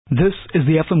This is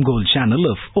the FM Gold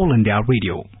channel of All India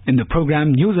Radio. In the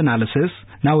program News Analysis,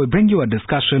 now we bring you a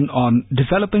discussion on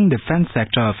developing defense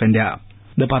sector of India.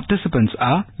 The participants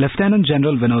are Lieutenant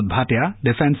General Vinod Bhatia,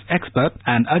 defense expert,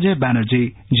 and Ajay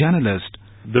Banerjee, journalist.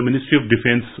 The Ministry of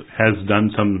Defense has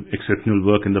done some exceptional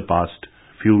work in the past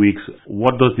few weeks.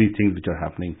 What are these things which are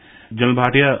happening? General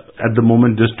Bhatia, at the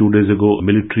moment, just 2 days ago,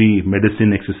 military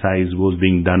medicine exercise was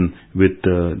being done with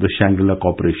the Shangri-La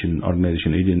Cooperation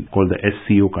Organization agent called the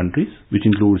SCO countries, which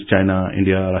includes China,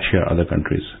 India, Russia, other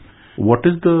countries. What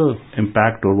is the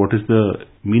impact or what is the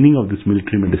meaning of this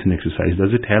military medicine exercise?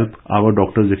 Does it help our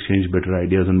doctors exchange better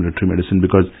ideas on military medicine?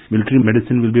 Because military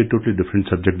medicine will be a totally different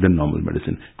subject than normal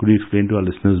medicine. Could you explain to our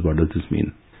listeners what does this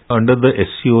mean? Under the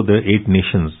SCO, there are 8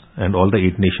 nations, and all the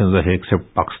 8 nations are here except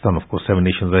Pakistan. Of course, 7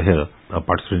 nations are here.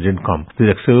 Participants didn't come. The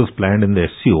exercise was planned in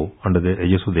the SCO, under the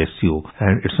aegis of the SCO,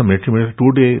 and it's a military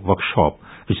 2-day workshop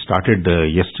which started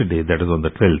yesterday, that is on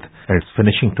the 12th, and it's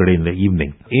finishing today in the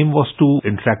evening. Aim was to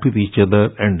interact with each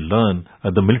other and learn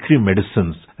the military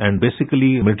medicines. And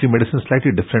basically, military medicine is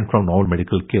slightly different from normal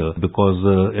medical care because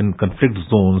in conflict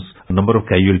zones, a number of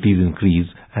casualties increase,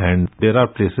 and there are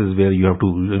places where you have to,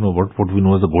 what we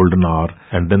know as the golden hour,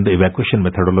 and then the evacuation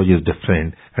methodology is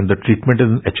different, and the treatment is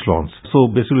in echelons.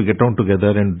 So basically, get down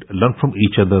together and learn from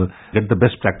each other, get the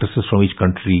best practices from each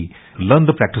country, learn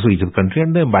the practices of each country,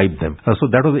 and then imbibe them.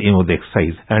 So that was the aim of the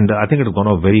exercise, and I think it has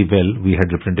gone off very well. We had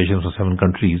representations from 7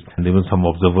 countries, and even some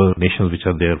observer nations which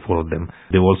are there, 4 of them.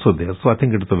 They were also there. So I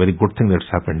think it's a very good thing that's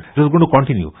happened. This is going to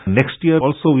continue. Next year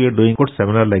also we are doing a good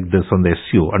seminar like this on the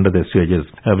SCO, under the SCO aegis,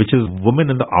 which is Women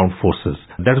in the Armed Forces.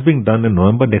 That's being done in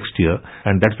November next year,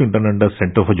 and that's being done under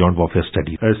Center for Joint Warfare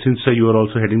Studies. Since you are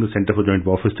also heading the Center for Joint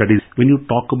Warfare Studies, when you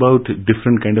talk about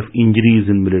different kind of injuries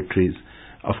in militaries,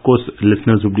 of course,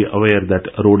 listeners would be aware that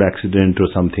a road accident or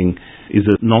something is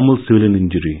a normal civilian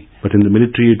injury. But in the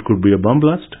military, it could be a bomb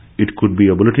blast, it could be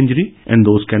a bullet injury, and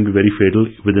those can be very fatal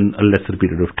within a lesser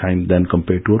period of time than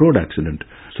compared to a road accident.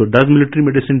 So does military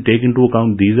medicine take into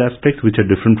account these aspects which are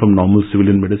different from normal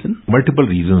civilian medicine? Multiple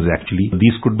reasons actually.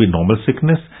 These could be normal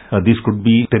sickness, these could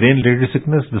be terrain-related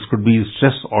sickness, this could be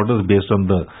stress orders based on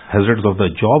the hazards of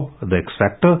the job, the X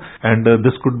factor, and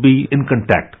this could be in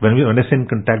contact. When I say in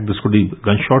contact, this could be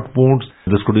gunshot wounds,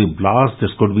 this could be blasts,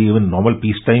 this could be even normal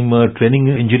peacetime training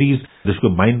injuries, this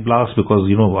could be mine blasts because,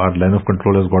 our line of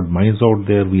control has got mines out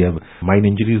there, we have mine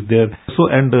injuries there. So,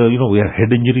 and, we have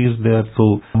head injuries there.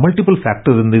 So, multiple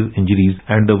factors in these injuries,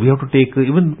 and we have to take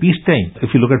even peacetime.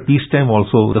 If you look at peacetime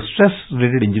also, the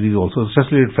stress-related injuries also,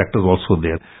 stress-related factors also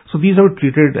there. So these are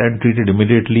treated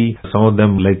immediately. Some of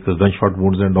them like gunshot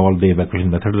wounds and all, the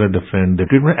evacuation methods are different. The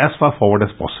treatment as far forward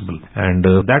as possible. And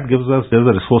that gives us, there's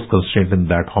a resource constraint in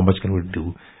that, how much can we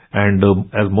do? And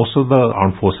as most of the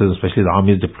armed forces, especially the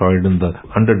army, is deployed in the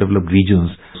underdeveloped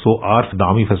regions, so the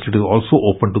army facility is also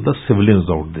open to the civilians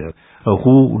out there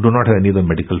who do not have any of the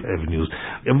medical avenues.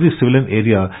 Every civilian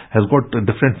area has got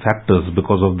different factors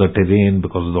because of the terrain,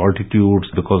 because of the altitudes,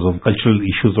 because of cultural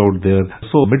issues out there.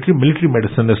 So military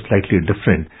medicine is slightly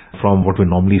different from what we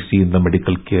normally see in the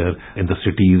medical care in the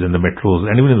cities and the metros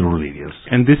and even in the rural areas.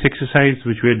 And this exercise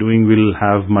which we are doing will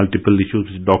have multiple issues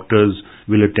which doctors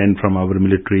will attend from our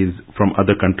militaries from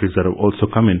other countries that have also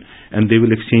come in, and they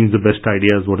will exchange the best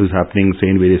ideas what is happening, say,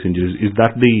 in various injuries. Is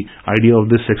that the idea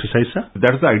of this exercise, sir?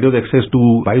 That's the idea of the exercise, to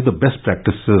buy the best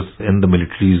practices in the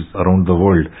militaries around the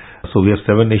world. So we have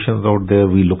 7 nations out there.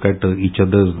 We look at each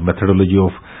other's methodology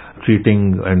of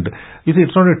treating, and you see,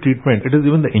 it's not a treatment, it is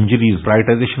even the injuries,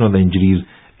 prioritization of the injuries,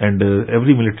 and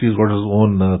every military has got its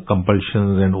own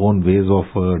compulsions and own ways of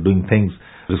doing things.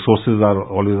 Resources are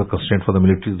always a constraint for the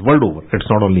militaries world over. It's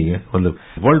not only the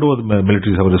world over, the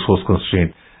militaries have a resource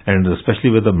constraint, and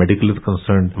especially where the medical is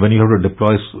concerned, when you have to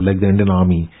deploy, like the Indian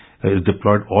Army is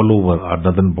deployed all over our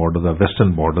northern borders, our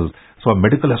western borders. So our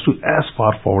medical has to be as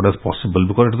far forward as possible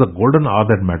because it is the golden hour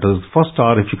that matters. First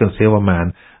hour, if you can save a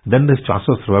man, then his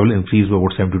chances of survival increase by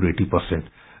about 70 to 80%.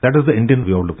 That is the Indian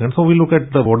way of looking. And so we look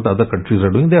at what the other countries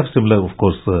are doing. They have similar, of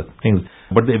course, things.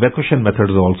 But the evacuation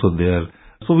methods are also there.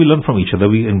 So we learn from each other.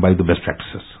 We imbibe the best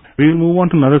practices. We will move on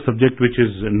to another subject which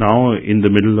is now in the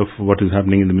middle of what is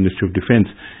happening in the Ministry of Defense.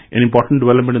 An important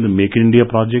development in the Make in India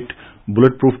project,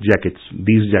 bulletproof jackets.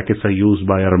 These jackets are used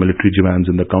by our military jawans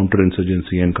in the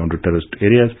counter-insurgency and counter-terrorist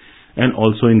areas, and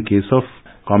also in case of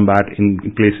combat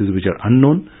in places which are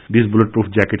unknown. These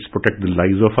bulletproof jackets protect the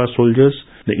lives of our soldiers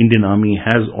the Indian Army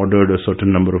has ordered a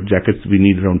certain number of jackets. We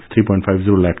need around 3.50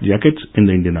 lakh jackets in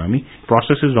the Indian Army.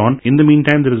 Process is on. In the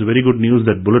meantime, there is very good news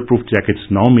that bulletproof jackets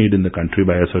now made in the country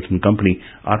by a certain company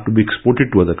are to be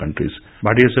exported to other countries.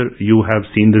 Bhatia sir, you have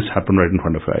seen this happen right in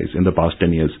front of your eyes in the past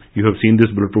 10 years. You have seen this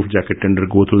bulletproof jacket tender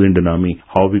go through the Indian Army,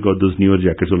 how we got those newer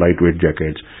jackets, the lightweight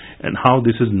jackets, and how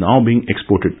this is now being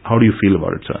exported. How do you feel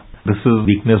about it, sir? This is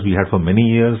weakness we had for many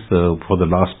years. For the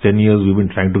last 10 years, we've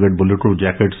been trying to get bulletproof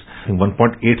jackets. I think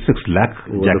 1.86 lakh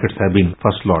jackets have been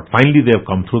first lot. Finally, they have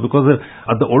come through because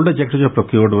the older jackets which are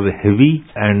procured were heavy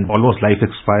and almost life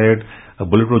expired.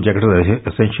 Bulletproof jackets are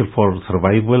essential for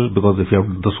survival because if you have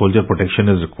the soldier protection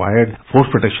is required, force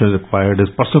protection is required, his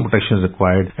personal protection is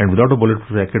required, and without a bulletproof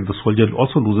jacket, the soldier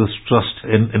also loses trust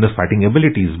in his fighting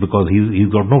abilities because he's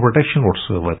got no protection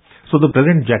whatsoever. So the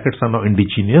present jackets are now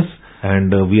indigenous, and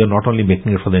we are not only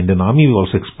making it for the Indian Army, we're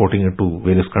also exporting it to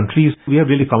various countries. We have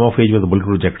really come of age where the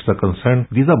bulletproof jackets are concerned.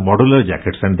 These are modular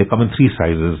jackets, and they come in three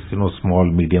sizes, small,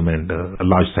 medium, and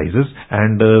large sizes.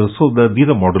 And these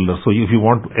are modular. So if you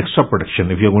want extra protection,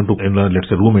 if you're going to, let's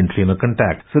say, room entry in a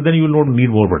contact, so then you will not need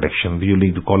more protection. You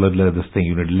need to collar this thing,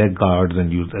 you need leg guards,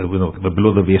 and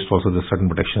below the waist also there's certain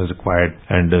protection is required,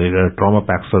 and trauma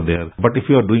packs are there. But if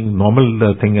you are doing normal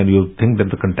thing and you think that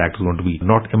the contact is going to be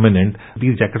not imminent,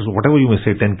 these jackets, whatever you may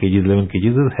say, 10 kgs, 11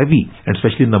 kgs, is heavy, and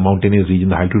especially in the mountainous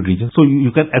region, the altitude region. So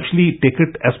you can actually take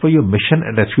it as per your mission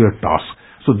and as per your task.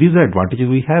 So these are advantages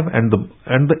we have, and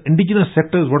the indigenous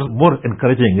sector is what is more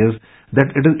encouraging is that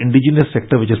it is indigenous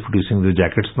sector which is producing these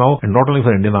jackets now, and not only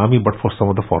for Indian Army but for some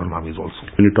of the foreign armies also.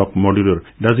 When you talk modular,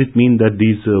 does it mean that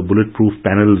these bulletproof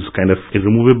panels kind of is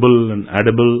removable and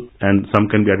addable, and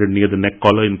some can be added near the neck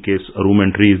collar in case a room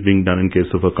entry is being done in case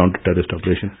of a counter-terrorist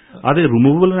operation? Are they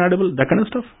removable and addable, that kind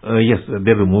of stuff? Yes,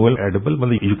 they're removable, addable,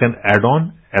 but you can add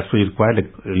on as per you require.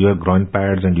 Like you have groin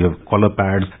pads and you have collar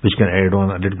pads which can add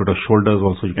on a little bit of shoulders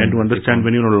also. And to understand,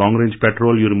 when you're on a long-range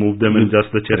patrol, you remove them and just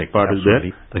the chest part is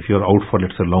there. If you're out for,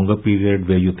 let's say, a longer period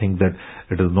where you think that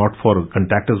it is not for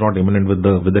contact is not imminent with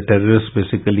the terrorists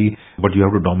basically, but you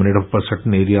have to dominate a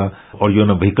certain area, or you're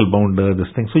on a vehicle bound this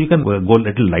thing, so you can go a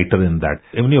little lighter in that.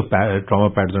 Even your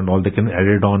trauma pads and all, they can add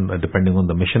it on depending on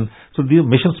the mission. So the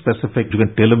mission specific, you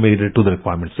can tailor made it to the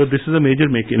requirements. So this is a major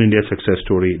Make in India success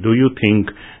story. Do you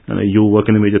think, you work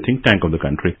in a major think tank of the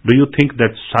country, do you think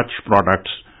that such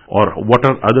products, or what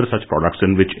are other such products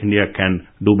in which India can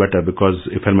do better? Because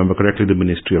if I remember correctly, the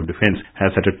Ministry of Defence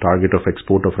has set a target of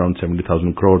export of around 70,000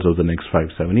 crores over the next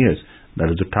 5-7 years.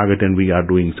 That is the target, and we are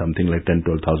doing something like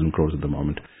 10,000-12,000 crores at the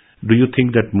moment. Do you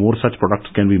think that more such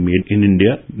products can be made in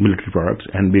India, military products,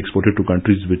 and be exported to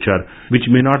countries which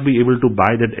may not be able to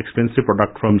buy that expensive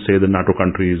product from, say, the NATO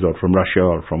countries or from Russia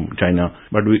or from China,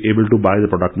 but be able to buy the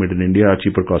product made in India,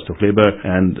 cheaper cost of labor,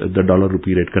 and the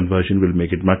dollar-rupee rate conversion will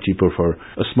make it much cheaper for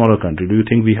a smaller country? Do you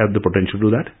think we have the potential to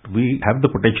do that? We have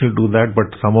the potential to do that, but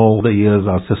some of the years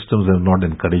our systems have not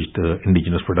encouraged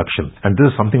indigenous production. And this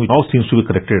is something which now seems to be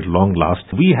corrected at long last.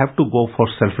 We have to go for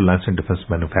self-reliance in defense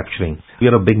manufacturing. We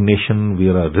are a big nation, we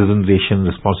are a risen nation,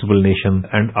 responsible nation,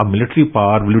 and our military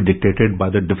power will be dictated by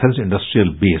the defense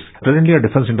industrial base. Presently, our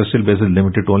defense industrial base is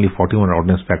limited to only 41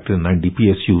 ordnance factories and 9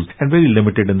 DPSUs, and very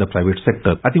limited in the private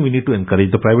sector. I think we need to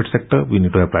encourage the private sector. We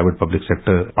need to have private-public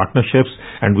sector partnerships,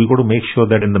 and we got to make sure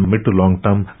that in the mid to long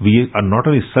term, we are not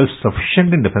only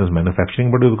self-sufficient in defense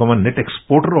manufacturing, but we become a net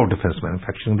exporter of defense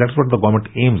manufacturing. That's what the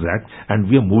government aims at, and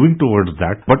we are moving towards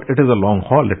that. But it is a long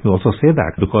haul. Let me also say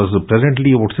that, because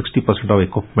presently about 60% of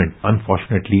equipment,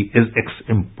 unfortunately, is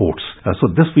ex-imports.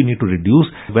 So this we need to reduce.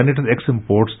 When it is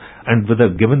ex-imports, and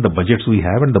given the budgets we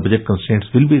have, and the budget constraints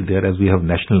will be there as we have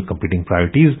national competing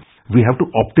priorities, we have to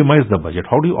optimize the budget.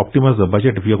 How do you optimize the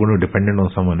budget if you are going to be dependent on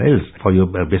someone else for your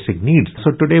basic needs?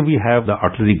 So today we have the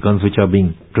artillery guns which are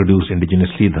being produced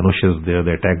indigenously. Dhanush is there,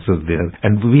 the attacks is there,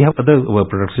 and we have other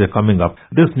products which are coming up.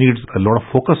 This needs a lot of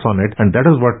focus on it, and that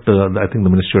is what I think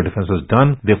the Ministry of Defence has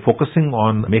done. They're focusing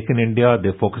on Make in India,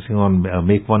 they're focusing on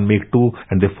Make 1, Make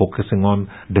 2, and they're focusing on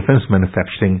defence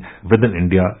manufacturing within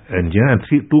India. And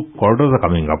two corridors are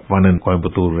coming up, one in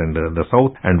Coimbatore in the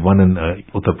south, and one in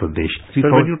Uttar Pradesh. So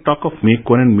when you talk of Make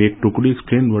 1 and Make 2, could you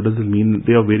explain what does it mean?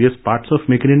 There are various parts of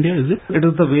Make in India, is it? It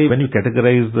is the way when you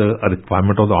categorize a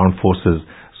requirement of the armed forces.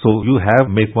 So you have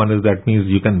Make 1 is that means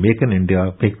you can make in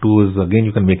India, Make 2 is again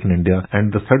you can make in India, and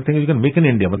the third thing is you can make in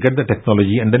India, but get the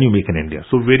technology and then you make in India.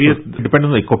 So depending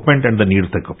on the equipment and the needs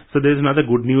of the equipment. So there is another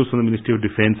good news from the Ministry of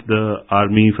Defence. The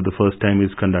Army for the first time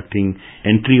is conducting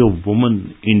entry of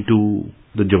women into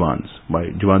the Jawans.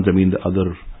 By Jawans I mean the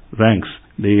other ranks.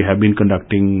 They have been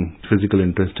conducting physical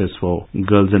entrance tests for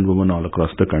girls and women all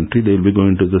across the country. They will be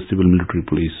going to the civil military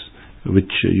police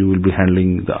which you will be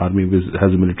handling. The army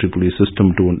has a military police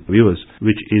system to viewers,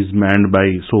 which is manned by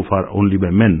so far only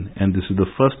by men, and this is the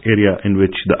first area in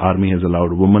which the army has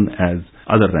allowed women as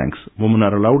other ranks. Women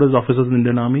are allowed as officers in the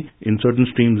Indian Army, in certain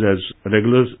streams as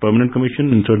regular permanent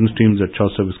commission, in certain streams as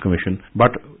short service commission.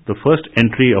 But the first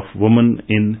entry of women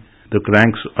in the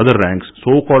ranks, other ranks,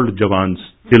 so-called Jawans,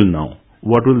 till now.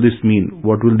 What will this mean?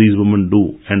 What will these women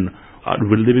do? And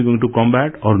will they be going to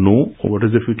combat or no? Or what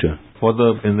is the future?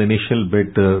 In the initial bit,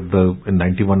 in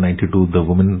 91-92, the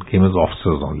women came as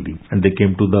officers only, and they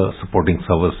came to the supporting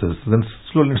services. Then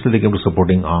slowly they came to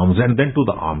supporting arms, and then to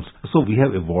the arms. So we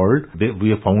have evolved. We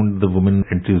have found the women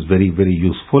entries very, very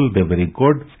useful. They're very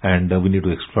good, and we need to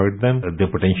exploit them,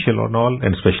 their potential and all,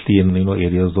 and especially in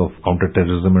areas of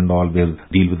counter-terrorism and all, where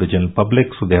deal with the general public.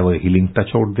 So they have a healing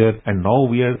touch out there. And now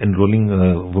we are enrolling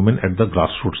women at the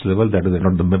grassroots level. That is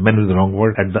not the men is the wrong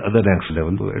word. At the other ranks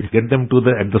level, get them to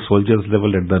at the soldier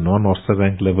level, at the non-officer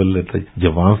rank level, at the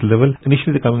Jawans level.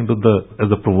 Initially they're coming to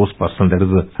as the provost person, that is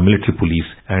the military police.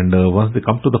 And once they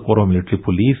come to the core of military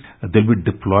police, they'll be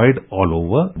deployed all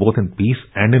over, both in peace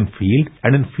and in field.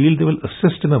 And in field they will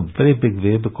assist in a very big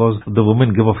way, because the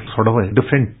women give a sort of a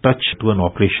different touch to an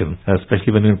operation,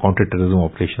 especially when in counter-terrorism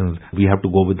operations. We have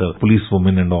to go with the police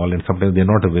women and all, and sometimes they're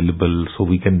not available, so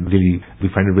we find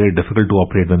it very difficult to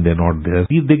operate when they're not there.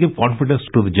 They give confidence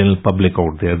to the general public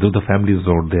out there, to the families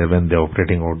out there when they're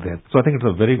operating out there. So I think it's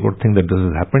a very good thing that this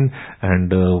has happened.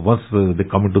 And once they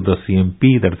come into the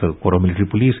CMP, that's the core of military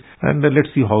police, and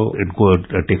let's see how it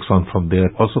takes on from there.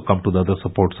 Also come to the other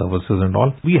support services and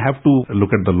all. We have to look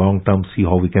at the long term, see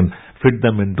how we can fit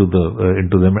them into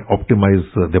them, and optimize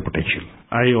their potential.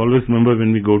 I always remember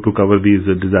when we go to cover these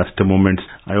disaster moments,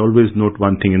 I always note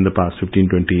one thing in the past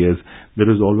 15-20 years. There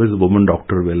is always a woman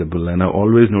doctor available, and I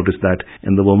always notice that,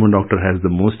 and the woman doctor has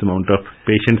the most amount of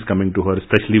patients coming to her,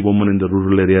 especially women in the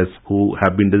rural areas who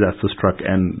have been disaster struck,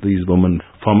 and these women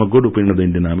form a good opinion of the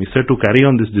Indian Army. Sir, to carry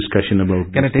on this discussion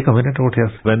about... Can I take a minute out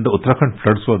here? When the Uttarakhand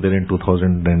floods were there in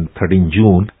 2013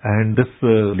 June, and this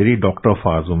lady doctor of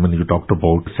ours, woman you talked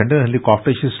about, sent a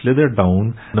helicopter. She slithered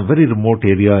down in a very remote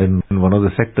area in one of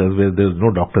the sectors where there's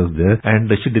no doctors there, and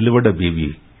she delivered a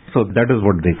baby. So that is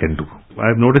what they can do.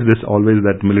 I've noticed this always,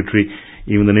 that military,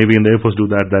 even the Navy and the Air Force do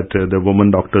that the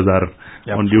women doctors are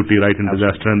on duty right in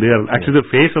disaster, and they are actually the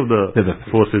face of the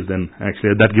forces then,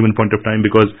 actually, at that given point of time,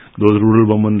 because those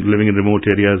rural women living in remote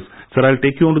areas. Sir, I'll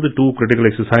take you on to the two critical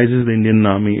exercises the Indian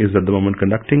Army is at the moment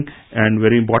conducting, and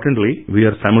very importantly, we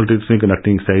are simultaneously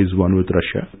conducting exercise one with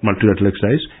Russia, multilateral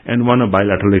exercise, and one a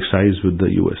bilateral exercise with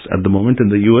the US. At the moment in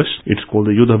the US, it's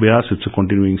called the Yuddha Abhyas. It's a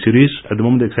continuing series. At the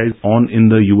moment, the exercise on in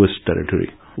the US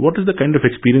territory. What is the kind of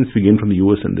experience we gain from the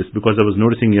US in this? Because I was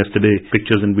noticing yesterday,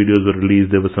 pictures and videos were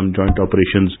released. There were some joint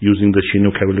operations using the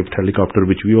Chinook heavy lift helicopter,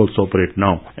 which we also operate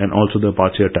now, and also the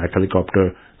Apache attack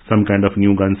helicopter. Some kind of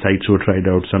new gun sights were tried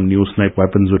out. Some new sniper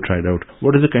weapons were tried out.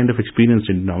 What is the kind of experience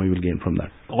Indian Army will gain from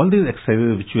that? All these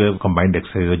exercises which we have combined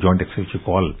exercises, joint exercises which we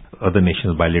call other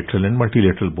nations bilateral and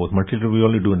multilateral both. Multilateral we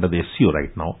only do under the SCO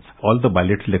right now. All the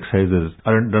bilateral exercises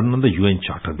are done on the UN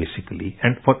Charter basically,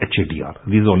 and for HADR.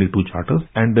 These are only two charters,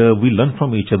 and we learn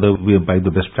from each other. We buy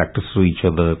the best practices to each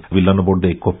other. We learn about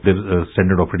the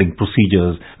standard operating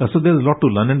procedures. So there's a lot to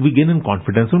learn, and we gain in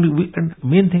confidence. And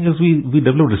main thing is we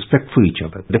develop respect for each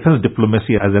other. Defense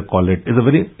diplomacy, as I call it, is a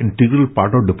very integral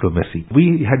part of diplomacy.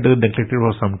 We had neglected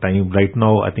for some time. Right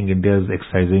now, I think India is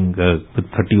exercising with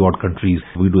 30-odd countries.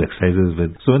 We do exercises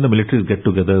with. So when the militaries get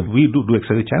together, we do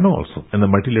exercise with China also. And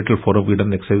the multilateral forum, we've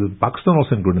done exercise with Pakistan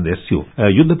also, including the SCO.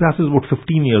 Yuddha Abhyas is about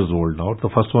 15 years old now.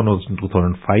 The first one was in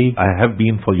 2005. I have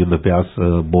been for Yuddha Abhyas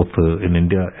both in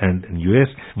India and in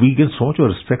US. We get so much of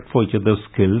respect for each other's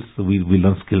skills. We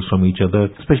learn skills from each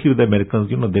other, especially with the Americans.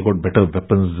 They got better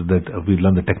weapons that we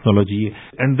learn the technology,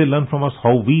 and they learn from us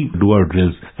how we do our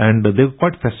drills. And they're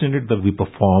quite fascinated that we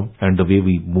perform and the way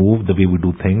we move, the way we do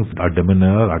things, our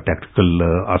demeanor, our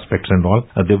tactical aspects and all.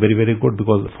 They're very, very good,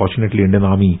 because fortunately Indian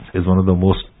Army is one of the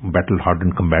most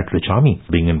battle-hardened, combat-rich army,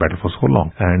 being in battle for so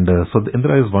long. And so the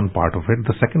Indra is one part of it.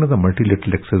 The second is the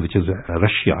multilateral exercise, which is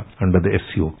Russia under the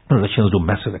SCO. Russians do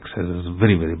massive exercises,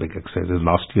 very, very big exercises.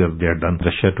 Last year they had done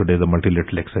Russia. Today the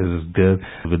multilateral exercise is there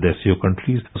with the SCO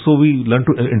countries. So we learn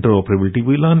to interoperability.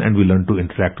 We learn, and we learn to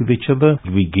interact with each other.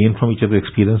 We gain from each other's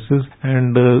experiences.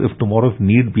 And if tomorrow, if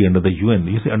need be, under the UN,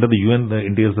 you see, under the UN,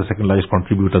 India is the second largest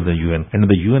contributor to the UN. And in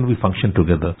the UN, we function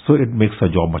together. So it makes our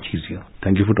job much easier.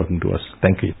 Thank you for talking to us.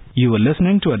 Thank you. You were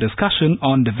listening to a discussion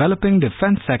on developing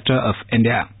defense sector of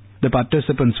India. The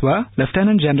participants were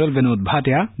Lieutenant General Vinod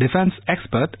Bhatia, defense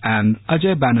expert, and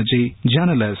Ajay Banerjee,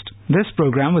 journalist. This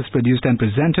program was produced and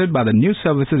presented by the News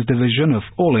Services Division of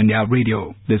All India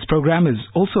Radio. This program is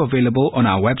also available on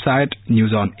our website,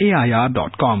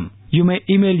 newsonair.com. You may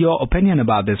email your opinion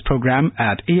about this program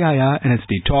at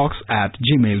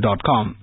airnsttalks@gmail.com.